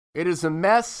It is a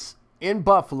mess in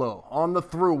Buffalo on the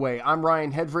Thruway. I'm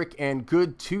Ryan Hedrick, and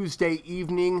good Tuesday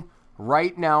evening.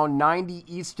 Right now, 90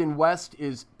 East and West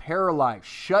is paralyzed,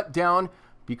 shut down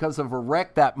because of a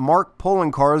wreck that Mark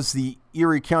Poloncarz, the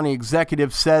Erie County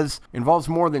executive, says involves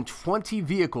more than 20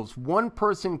 vehicles. One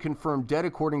person confirmed dead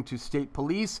according to state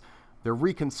police. The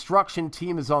reconstruction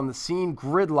team is on the scene.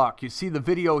 Gridlock. You see the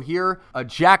video here. A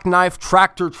jackknife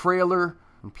tractor trailer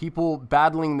and people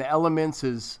battling the elements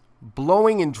is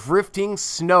blowing and drifting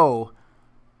snow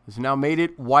has now made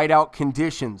it whiteout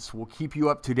conditions. We'll keep you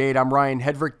up to date. I'm Ryan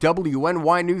Hedrick,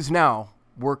 WNY News Now,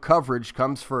 where coverage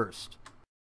comes first.